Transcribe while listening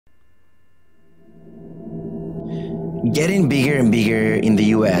Getting bigger and bigger in the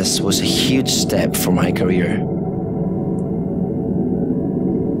US was a huge step for my career.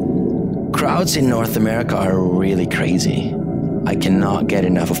 Crowds in North America are really crazy. I cannot get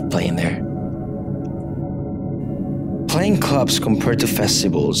enough of playing there. Playing clubs compared to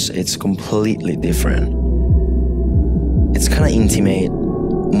festivals, it's completely different. It's kind of intimate,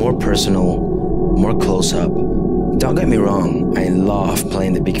 more personal, more close-up. Don't get me wrong, I love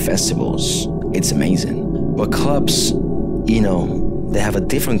playing the big festivals. It's amazing. But clubs, you know, they have a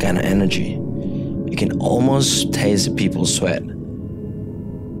different kind of energy. You can almost taste the people's sweat.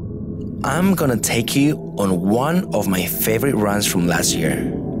 I'm gonna take you on one of my favorite runs from last year,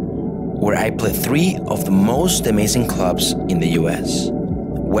 where I played 3 of the most amazing clubs in the US.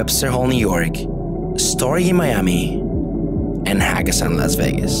 Webster Hall, New York, Story in Miami, and Hakkasan, Las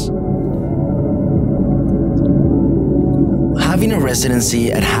Vegas. Having a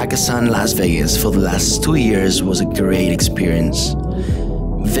residency at Hakkasan, Las Vegas for the last 2 years was a great experience.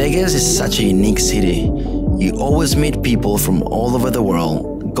 Vegas is such a unique city. You always meet people from all over the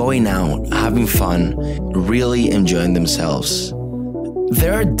world, going out, having fun, really enjoying themselves.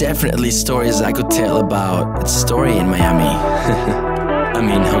 There are definitely stories I could tell about its story in Miami. I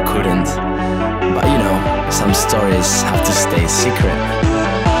mean, who couldn't? But you know, some stories have to stay secret.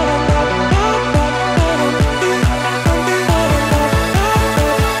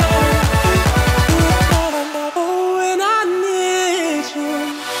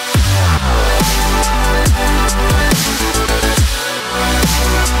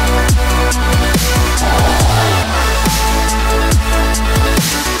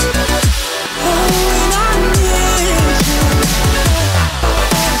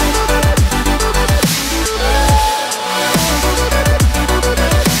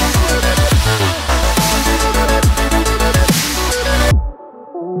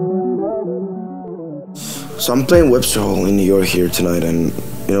 So I'm playing Webster Hall in New York here tonight, and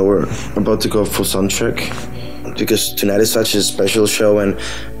you know, we're about to go for sound check because tonight is such a special show, and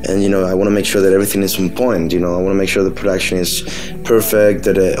you know, I want to make sure that everything is on point. You know, I want to make sure the production is perfect,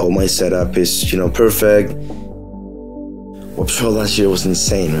 that all my setup is, you know, perfect. Webster Hall last year was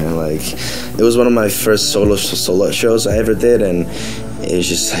insane, man. Like, it was one of my first solo shows I ever did, and it was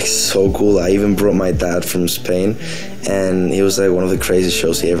just like so cool. I even brought my dad from Spain, and it was like one of the craziest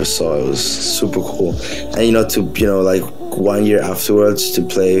shows he ever saw. It was super cool. And you know, like 1 year afterwards to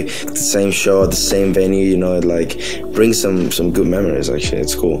play the same show at the same venue, you know, it like brings some good memories. Actually,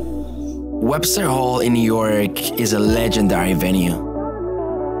 it's cool. Webster Hall in New York is a legendary venue.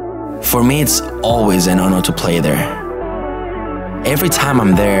 For me, it's always an honor to play there. Every time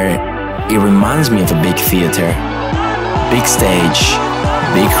I'm there, it reminds me of a big theater, big stage,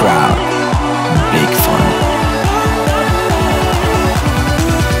 big crowd, big fun.